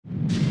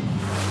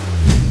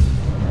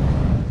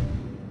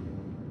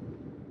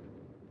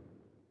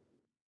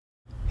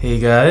Hey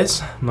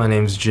guys, my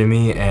name's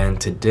Jimmy and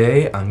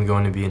today I'm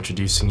going to be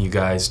introducing you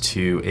guys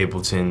to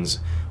Ableton's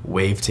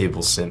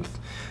Wavetable synth,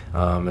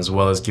 as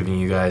well as giving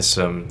you guys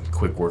some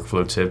quick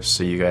workflow tips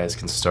so you guys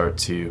can start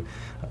to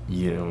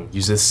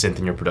use this synth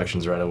in your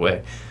productions right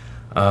away.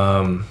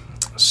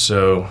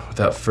 So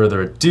without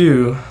further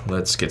ado,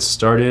 let's get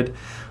started.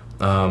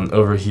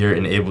 Over here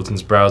in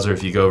Ableton's browser,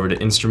 if you go over to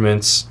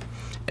Instruments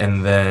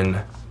and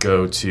then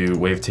go to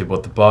Wavetable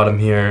at the bottom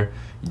here,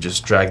 you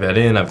just drag that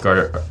in. I've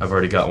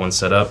already got one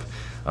set up.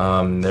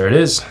 There it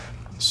is,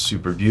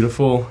 super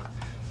beautiful.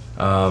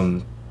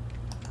 Now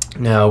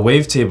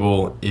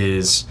Wavetable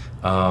is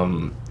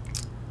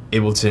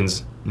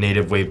Ableton's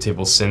native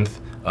wavetable synth.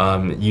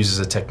 It uses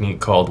a technique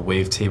called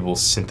wavetable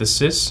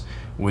synthesis,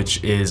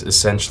 which is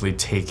essentially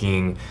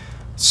taking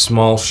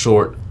small,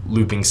 short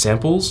looping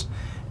samples,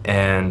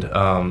 and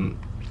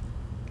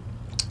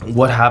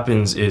what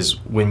happens is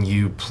when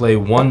you play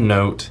one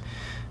note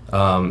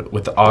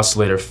with the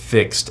oscillator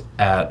fixed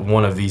at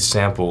one of these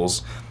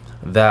samples,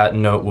 that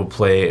note will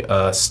play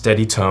a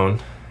steady tone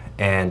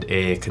and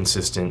a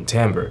consistent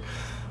timbre.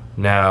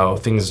 Now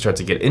things start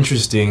to get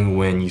interesting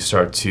when you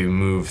start to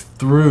move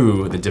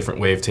through the different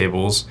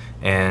wavetables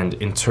and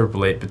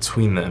interpolate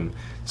between them.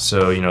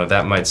 So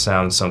that might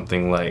sound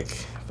something like,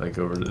 if I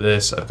go over to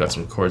this, I've got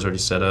some chords already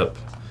set up.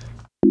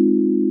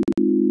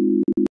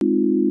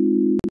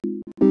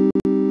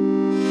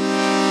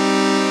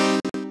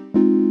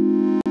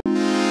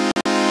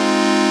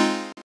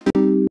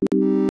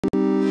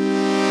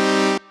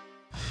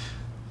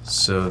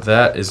 So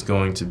that is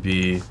going to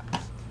be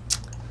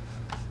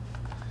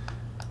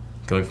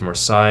going from our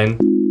sine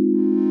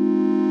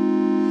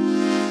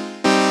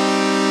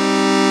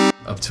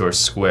up to our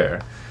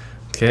square.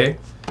 Okay,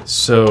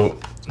 so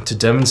to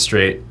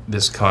demonstrate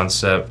this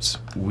concept,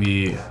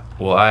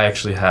 I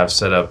actually have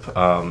set up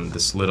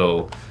this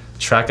little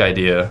track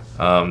idea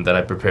that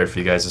I prepared for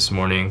you guys this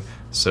morning.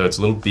 So it's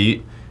a little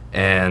beat,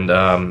 and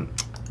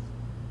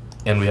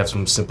we have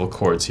some simple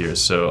chords here.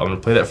 So I'm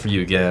gonna play that for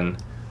you again.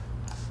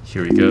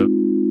 Here we go.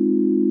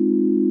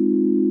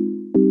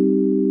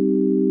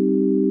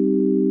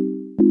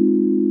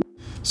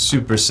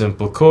 Super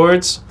simple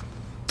chords,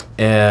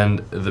 and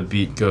the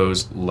beat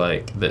goes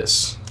like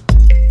this.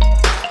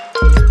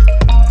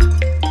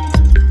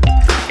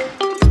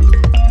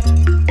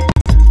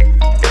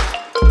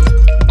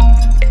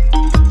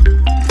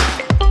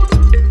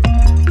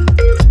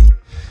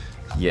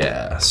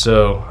 Yeah,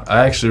 so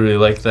I actually really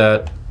like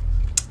that.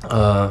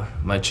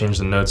 Might change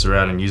the notes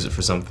around and use it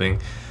for something,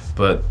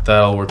 but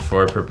that'll work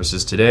for our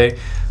purposes today.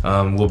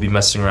 We'll be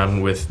messing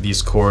around with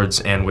these chords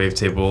and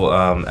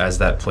wavetable as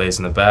that plays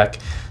in the back.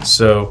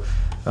 So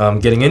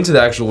getting into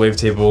the actual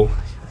wavetable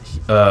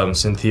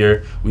synth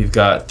here, we've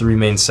got three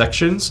main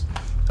sections.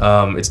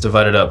 It's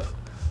divided up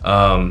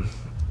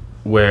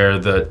where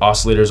the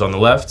oscillator is on the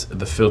left,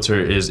 the filter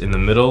is in the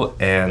middle,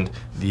 and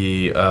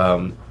the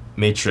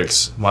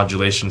matrix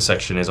modulation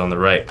section is on the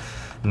right.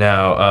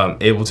 Now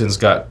Ableton's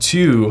got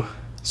two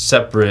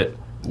separate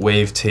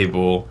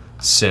wavetable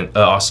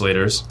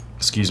oscillators,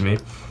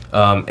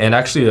 and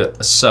actually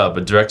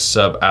a direct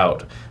sub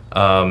out,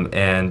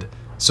 and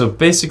so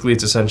basically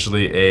it's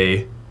essentially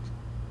a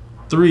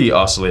 3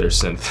 oscillator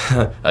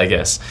synth, I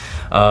guess.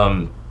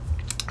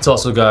 It's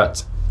also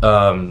got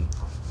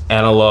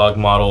analog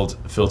modeled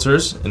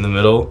filters in the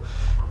middle,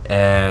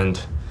 and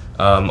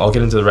I'll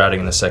get into the routing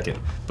in a second,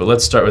 but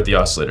let's start with the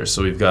oscillator.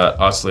 So we've got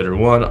oscillator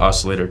 1,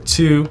 oscillator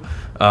 2.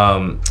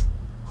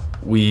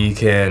 We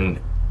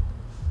can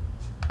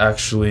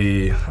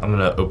actually, I'm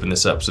gonna open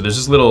this up. So there's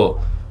this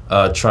little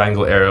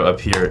triangle arrow up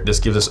here.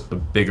 This gives us a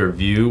bigger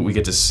view. We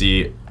get to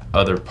see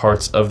other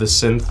parts of the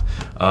synth,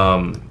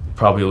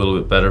 probably a little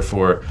bit better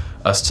for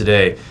us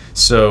today.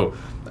 So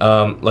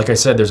like I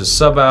said, there's a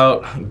sub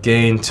out,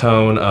 gain,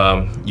 tone.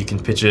 You can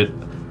pitch it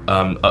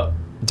up,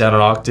 down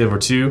an octave or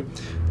two,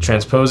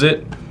 transpose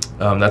it.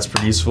 That's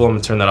pretty useful. I'm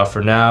gonna turn that off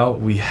for now.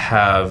 We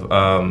have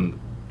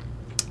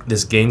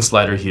this gain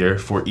slider here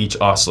for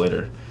each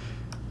oscillator.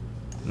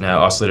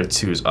 Now oscillator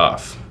 2 is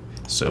off.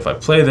 So if I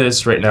play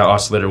this, right now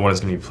oscillator 1 is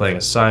going to be playing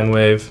a sine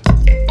wave.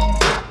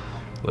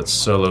 Let's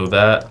solo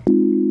that.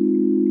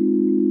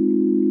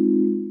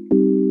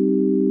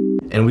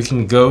 And we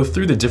can go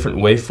through the different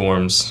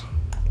waveforms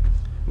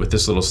with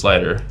this little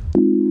slider.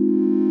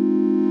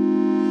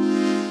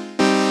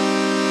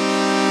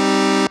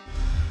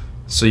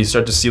 So you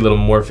start to see a little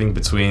morphing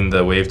between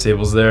the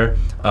wavetables there.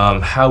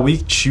 How we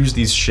choose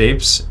these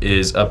shapes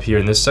is up here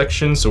in this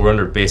section, so we're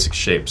under basic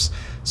shapes.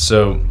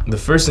 So the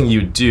first thing you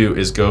would do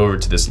is go over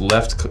to this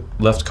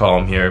left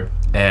column here,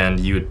 and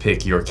you would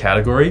pick your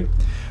category.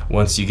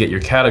 Once you get your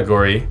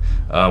category,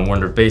 we're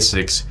under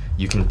basics,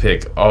 you can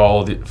pick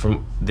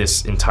from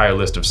this entire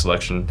list of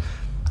selection.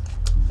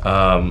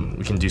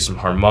 We can do some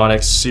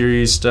harmonics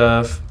series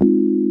stuff.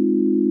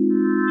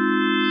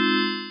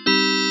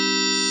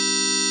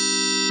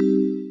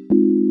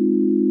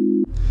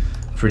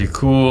 Pretty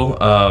cool.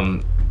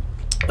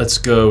 Let's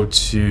go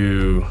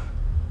to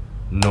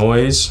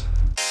noise.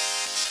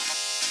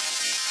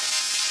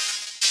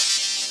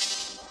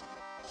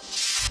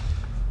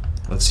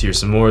 Let's hear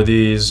some more of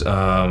these.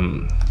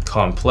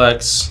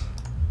 Complex,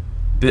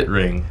 bit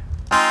ring.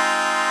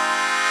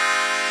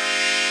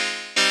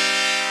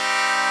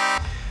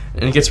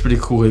 And it gets pretty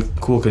cool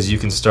because you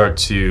can start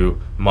to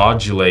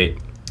modulate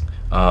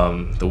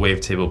the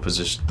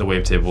wavetables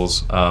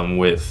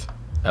with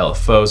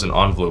LFOs and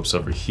envelopes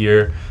over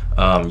here.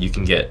 You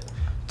can get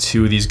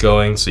 2 of these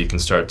going, so you can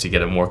start to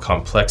get a more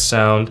complex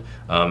sound,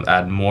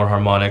 add more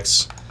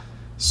harmonics.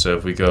 So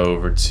if we go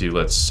over to,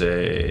 let's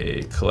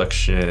say,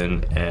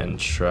 collection and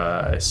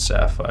try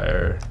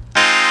sapphire.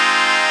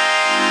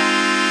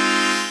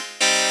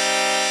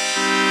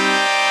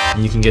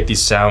 And you can get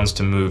these sounds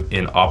to move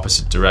in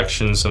opposite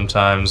directions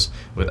sometimes.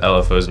 With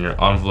LFOs in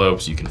your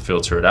envelopes, you can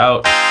filter it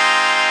out.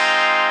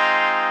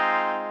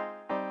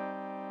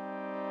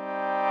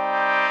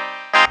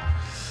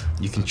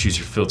 You can choose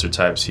your filter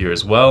types here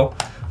as well.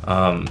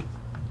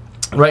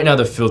 Right now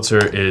the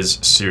filter is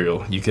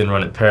serial. You can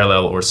run it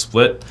parallel or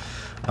split.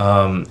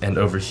 And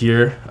over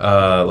here,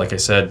 like I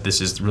said,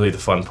 this is really the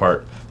fun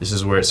part. This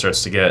is where it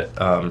starts to get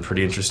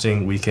pretty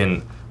interesting.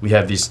 We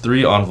have these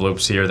 3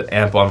 envelopes here. The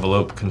amp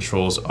envelope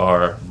controls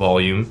our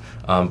volume,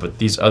 but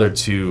these other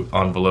 2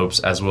 envelopes,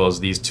 as well as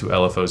these 2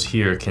 LFOs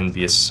here, can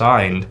be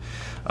assigned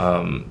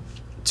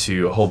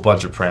to a whole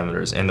bunch of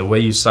parameters. And the way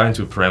you assign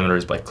to a parameter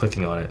is by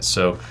clicking on it.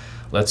 So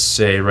let's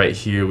say right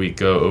here we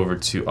go over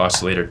to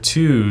oscillator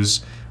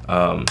 2's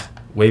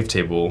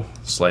wavetable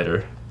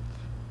slider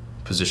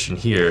position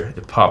here.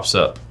 It pops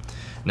up.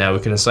 Now we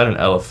can assign an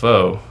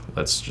LFO.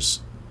 Let's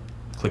just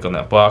click on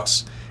that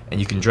box, and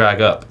you can drag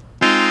up.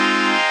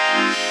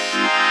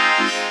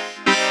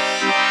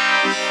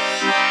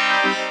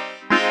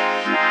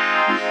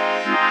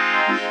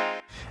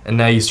 And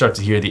now you start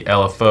to hear the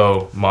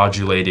LFO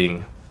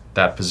modulating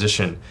that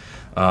position.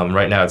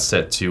 Right now it's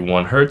set to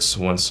 1 Hertz,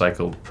 1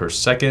 cycle per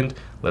second.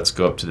 Let's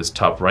go up to this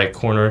top right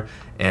corner,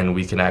 and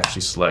we can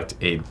actually select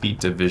a beat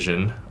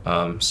division.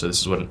 So this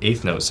is what an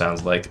 8th note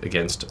sounds like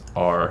against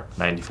our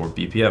 94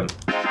 BPM.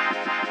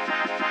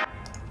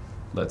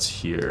 Let's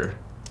hear.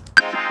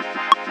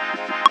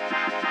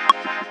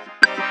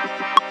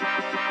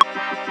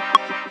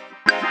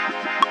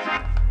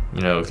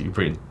 You know,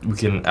 we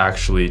can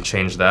actually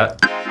change that.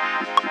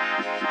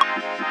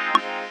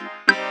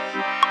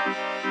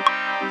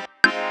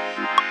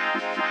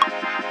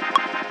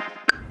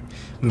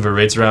 Move our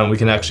rates around. We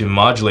can actually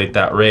modulate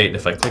that rate.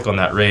 If I click on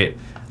that rate,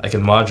 I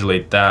can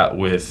modulate that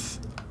with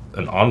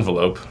an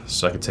envelope.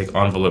 So I could take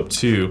envelope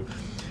 2,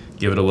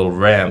 give it a little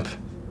ramp,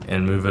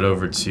 and move it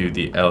over to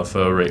the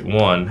LFO rate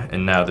 1,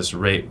 and now this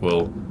rate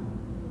will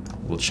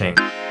change.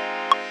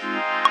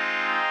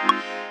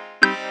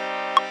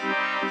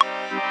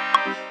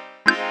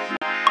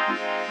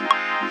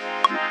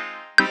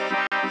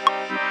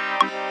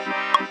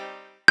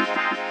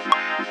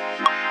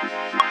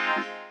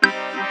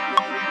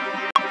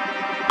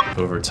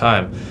 Over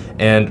time,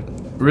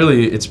 and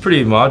really it's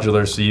pretty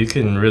modular, so you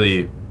can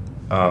really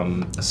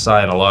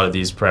assign a lot of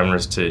these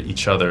parameters to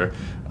each other,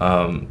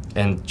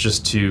 and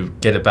just to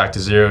get it back to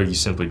 0, you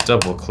simply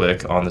double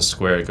click on the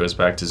square. It goes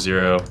back to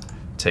 0,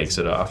 takes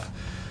it off.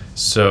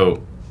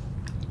 So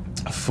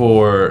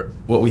for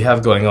what we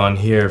have going on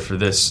here for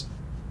this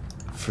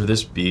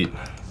beat,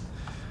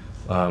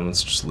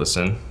 let's just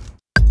listen.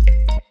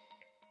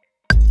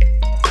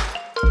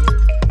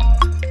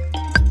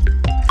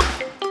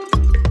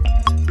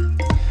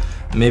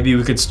 Maybe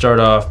we could start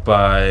off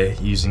by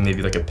using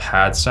maybe like a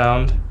pad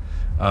sound.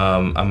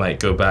 I might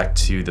go back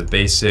to the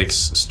basics,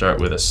 start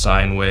with a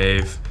sine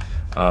wave,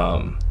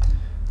 turn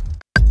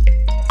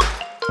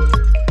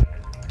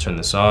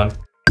this on,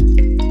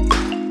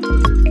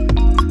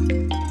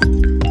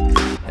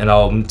 and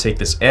I'll take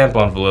this amp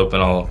envelope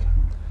and I'll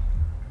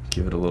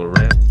give it a little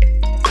ramp.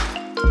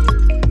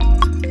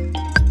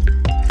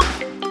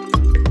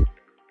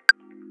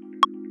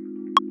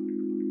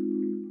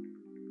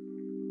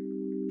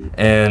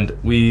 And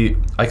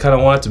I kind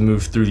of want it to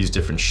move through these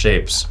different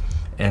shapes,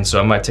 and so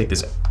I might take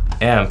this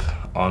amp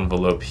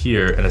envelope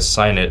here and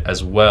assign it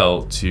as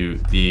well to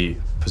the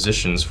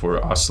positions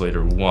for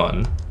oscillator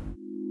 1.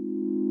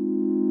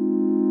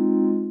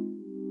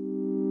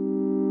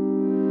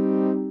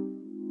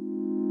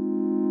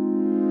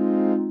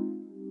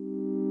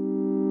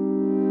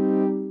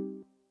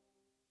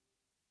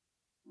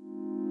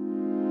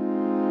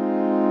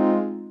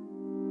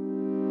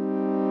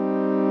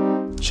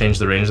 Change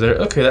the range there.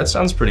 Okay, that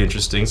sounds pretty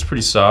interesting. It's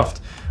pretty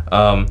soft.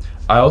 I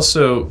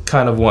also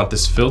kind of want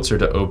this filter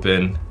to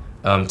open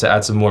to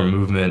add some more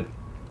movement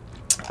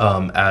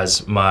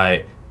as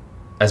my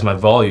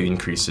volume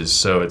increases.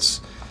 So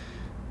it's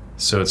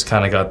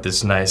kind of got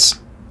this nice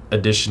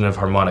addition of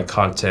harmonic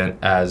content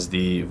as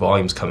the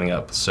volume's coming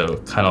up. So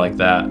kind of like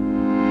that.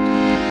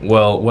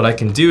 Well, what I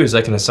can do is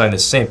I can assign the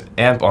same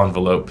amp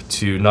envelope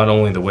to not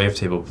only the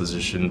wavetable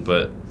position,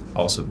 but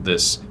also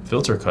this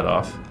filter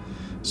cutoff.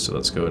 So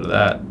let's go to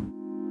that.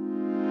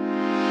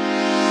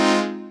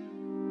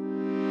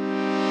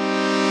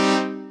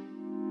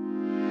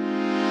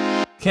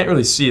 Can't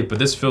really see it, but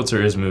this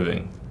filter is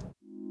moving.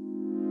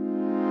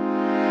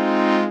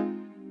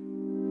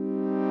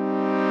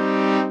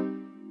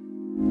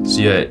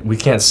 So yeah, we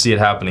can't see it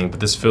happening,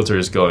 but this filter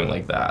is going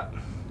like that.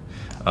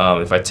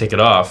 If I take it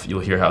off, you'll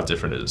hear how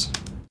different it is.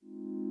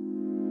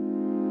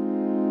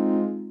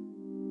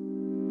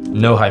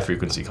 No high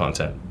frequency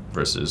content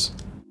versus.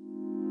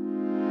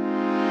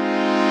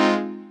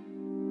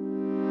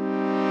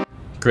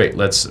 Great,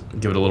 let's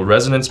give it a little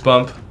resonance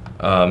bump,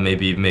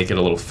 maybe make it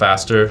a little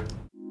faster.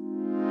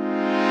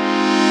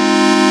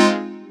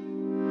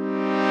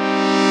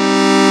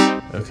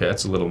 Okay,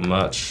 that's a little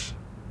much.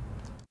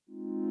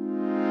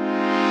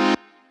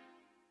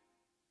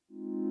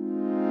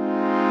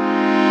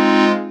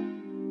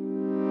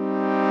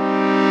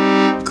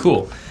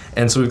 Cool,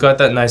 and so we've got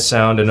that nice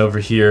sound, and over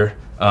here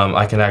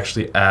I can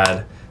actually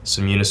add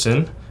some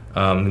unison.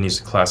 I'm gonna use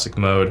the classic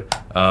mode.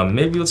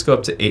 Maybe let's go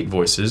up to 8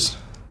 voices.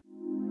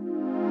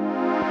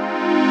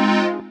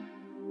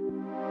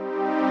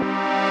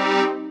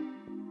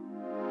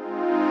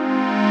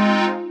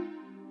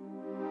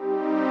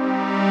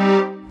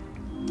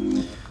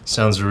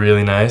 Sounds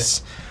really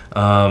nice.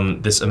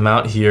 This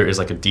amount here is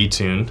like a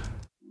detune.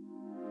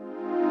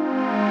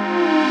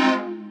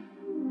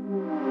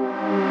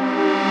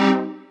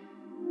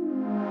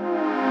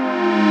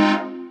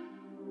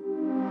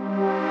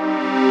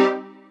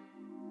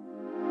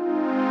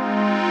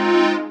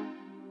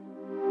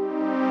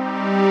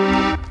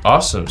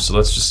 Awesome, so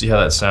let's just see how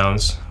that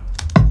sounds.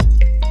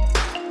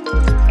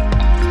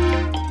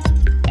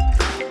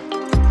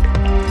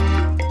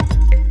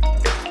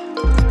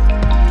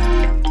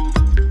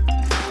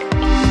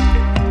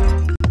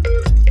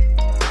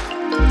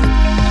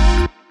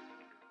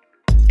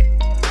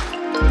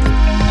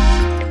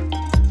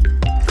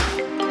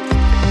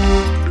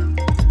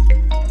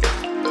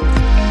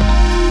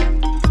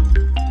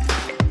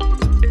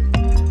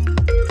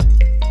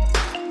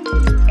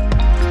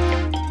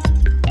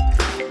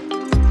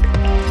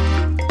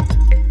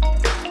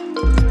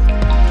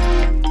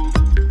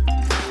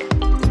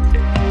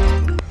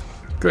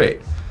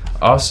 Great,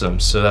 awesome.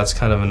 So that's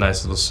kind of a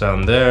nice little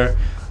sound there.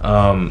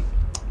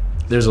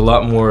 There's a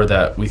lot more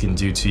that we can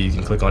do too. You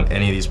can click on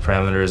any of these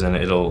parameters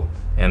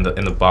and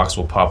the box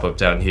will pop up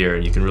down here,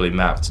 and you can really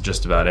map to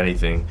just about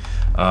anything.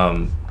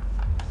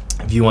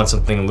 If you want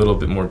something a little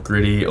bit more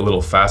gritty, a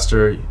little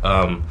faster,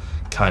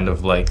 kind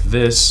of like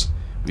this,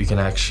 we can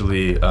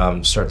actually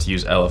start to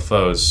use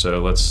LFOs.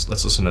 So let's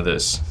listen to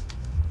this.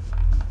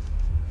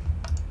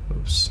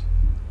 Oops.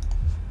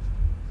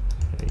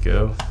 There you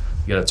go.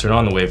 You gotta turn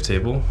on the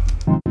wavetable.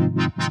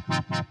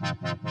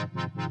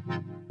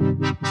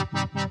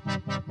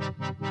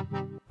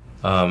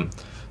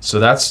 So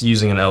that's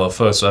using an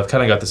LFO, so I've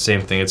kind of got the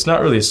same thing. It's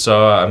not really a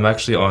saw, I'm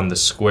actually on the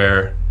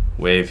square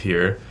wave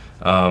here.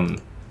 I'm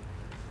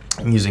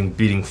using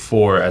beating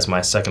 4 as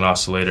my second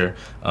oscillator.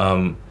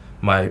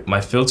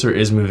 My filter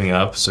is moving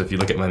up, so if you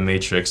look at my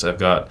matrix, I've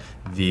got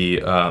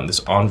the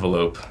this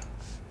envelope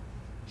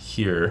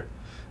here,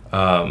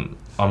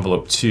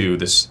 envelope 2,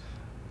 this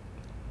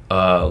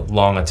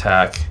long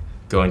attack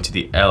going to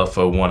the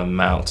LFO1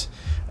 amount.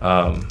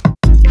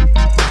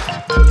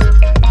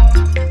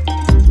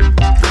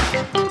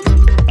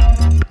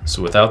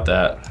 So without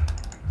that,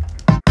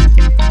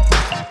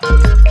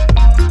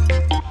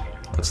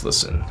 let's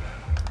listen.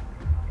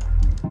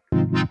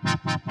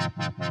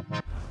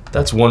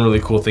 That's one really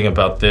cool thing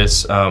about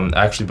this.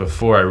 Actually,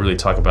 before I really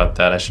talk about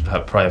that, I should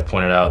probably have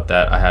pointed out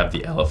that I have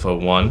the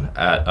LFO1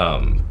 at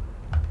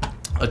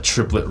a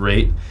triplet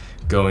rate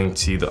going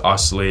to the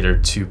oscillator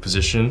 2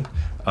 position,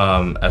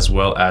 as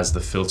well as the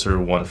filter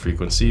 1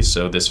 frequency.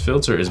 So this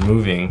filter is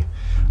moving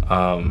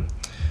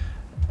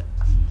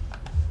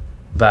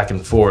back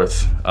and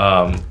forth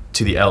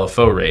to the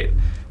LFO rate.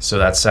 So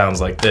that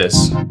sounds like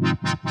this.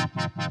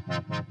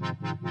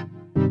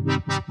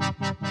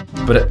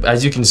 But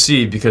as you can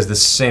see, because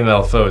this same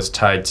LFO is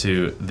tied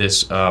to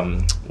this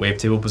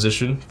wavetable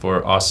position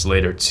for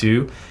oscillator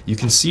 2, you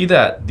can see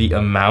that the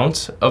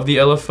amount of the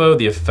LFO,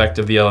 the effect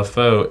of the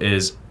LFO,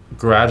 is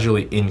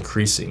gradually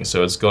increasing.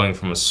 So it's going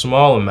from a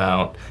small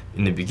amount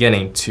in the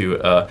beginning to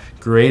a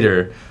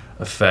greater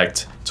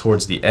effect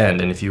towards the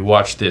end. And if you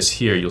watch this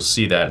here, you'll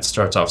see that it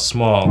starts off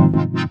small,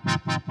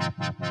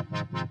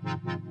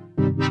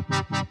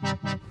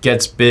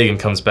 gets big and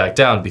comes back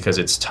down because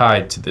it's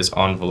tied to this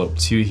envelope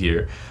 2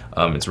 here.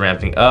 It's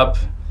ramping up,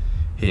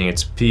 hitting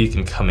its peak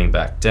and coming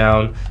back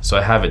down. So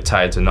I have it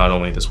tied to not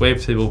only this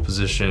wavetable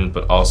position,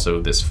 but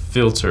also this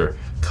filter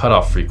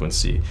cutoff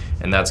frequency,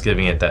 and that's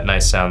giving it that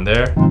nice sound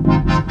there.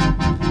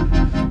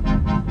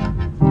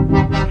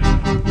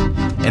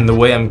 And the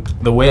way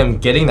I'm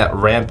getting that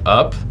ramp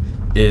up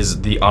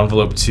is the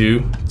envelope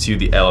 2 to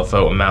the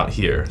LFO amount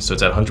here. So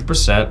it's at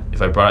 100%.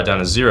 If I brought it down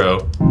to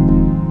 0,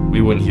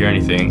 we wouldn't hear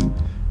anything.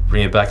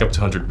 Bring it back up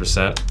to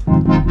 100%.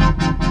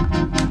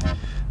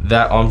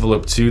 That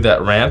envelope 2,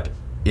 that ramp,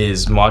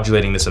 is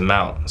modulating this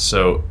amount.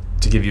 So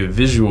to give you a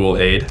visual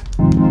aid,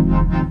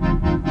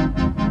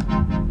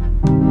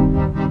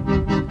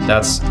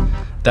 that's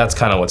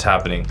kind of what's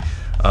happening,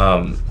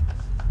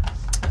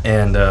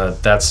 and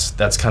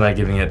that's kind of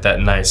giving it that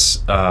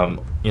nice,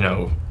 you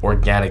know,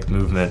 organic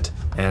movement.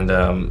 And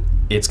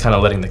it's kind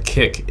of letting the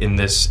kick in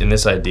this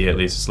idea, at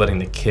least, it's letting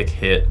the kick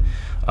hit,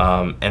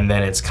 and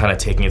then it's kind of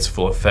taking its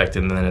full effect,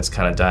 and then it's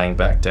kind of dying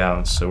back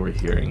down. So we're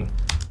hearing.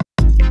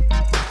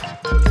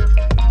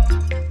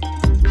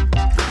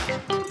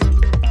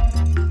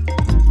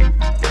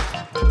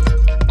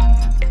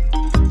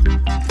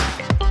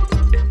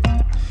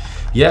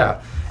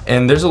 Yeah,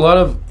 and there's a lot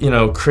of, you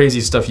know,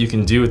 crazy stuff you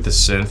can do with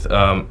this synth.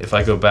 If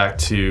I go back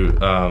to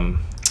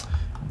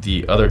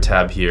the other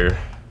tab here,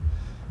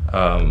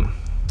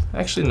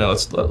 actually no,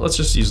 let's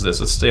just use this.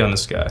 Let's stay on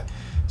this guy.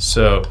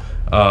 So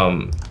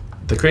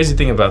the crazy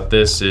thing about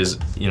this is,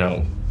 you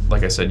know,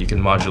 like I said, you can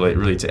modulate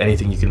really to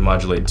anything. You can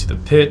modulate to the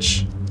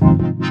pitch.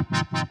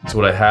 That's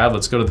what I have.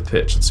 Let's go to the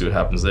pitch. Let's see what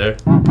happens there.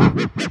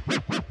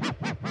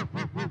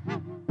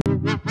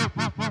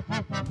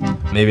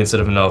 Maybe instead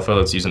of an LFO,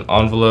 let's use an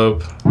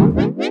envelope.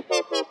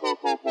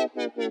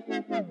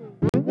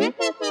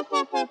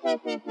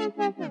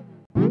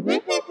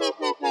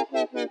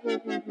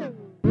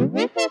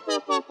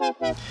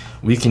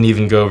 We can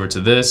even go over to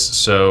this.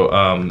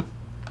 So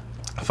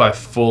if I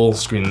full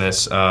screen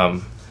this,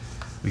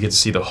 we get to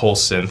see the whole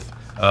synth.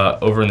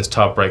 Over in this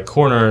top right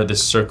corner,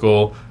 this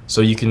circle,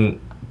 so you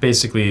can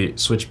basically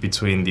switch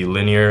between the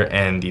linear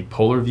and the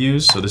polar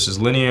views. So this is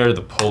linear,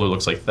 the polar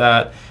looks like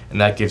that, and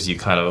that gives you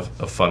kind of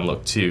a fun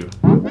look too.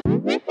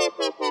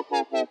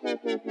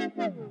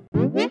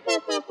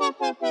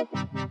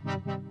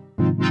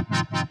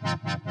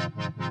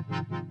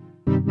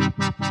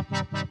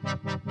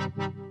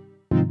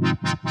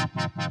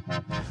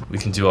 We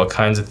can do all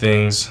kinds of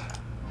things.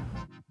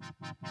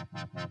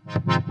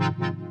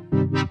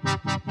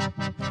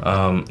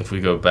 If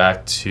we go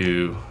back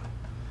to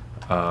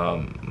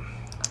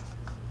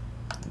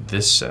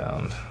this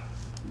sound,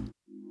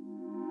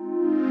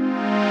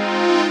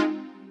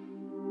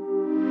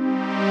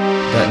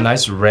 that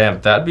nice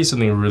ramp, that'd be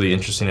something really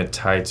interesting to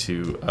tie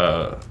to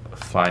a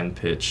fine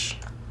pitch.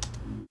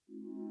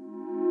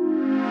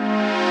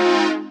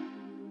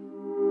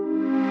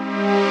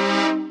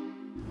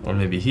 Or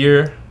maybe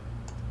here.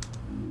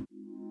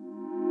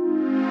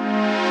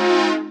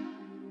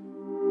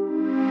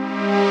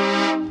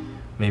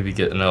 Maybe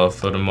get an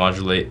LFO to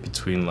modulate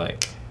between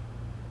like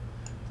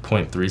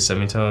 0.3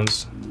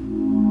 semitones.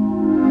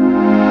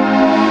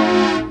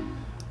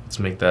 Let's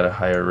make that a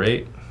higher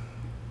rate.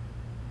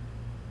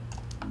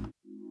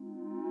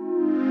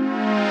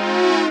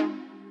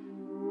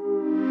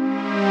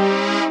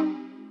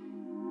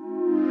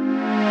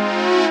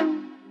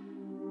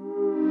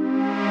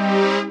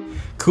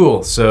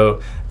 Cool,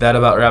 so that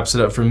about wraps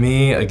it up for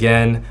me.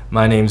 Again,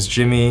 my name's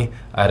Jimmy.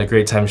 I had a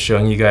great time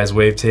showing you guys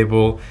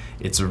Wavetable.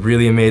 It's a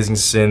really amazing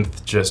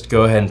synth. Just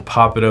go ahead and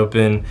pop it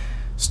open,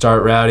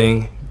 start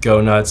routing, go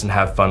nuts, and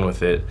have fun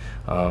with it.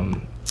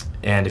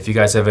 And if you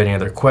guys have any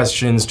other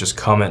questions, just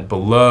comment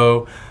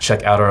below.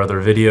 Check out our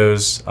other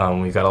videos.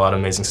 We've got a lot of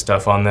amazing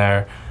stuff on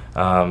there.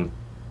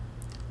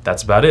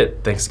 That's about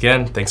it. Thanks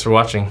again. Thanks for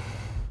watching.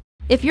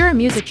 If you're a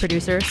music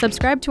producer,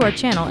 subscribe to our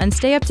channel and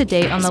stay up to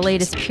date on the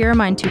latest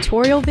Pyramind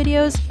tutorial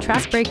videos,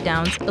 track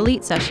breakdowns,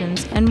 elite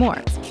sessions, and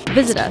more.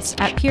 Visit us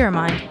at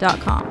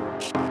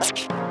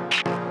pyramind.com.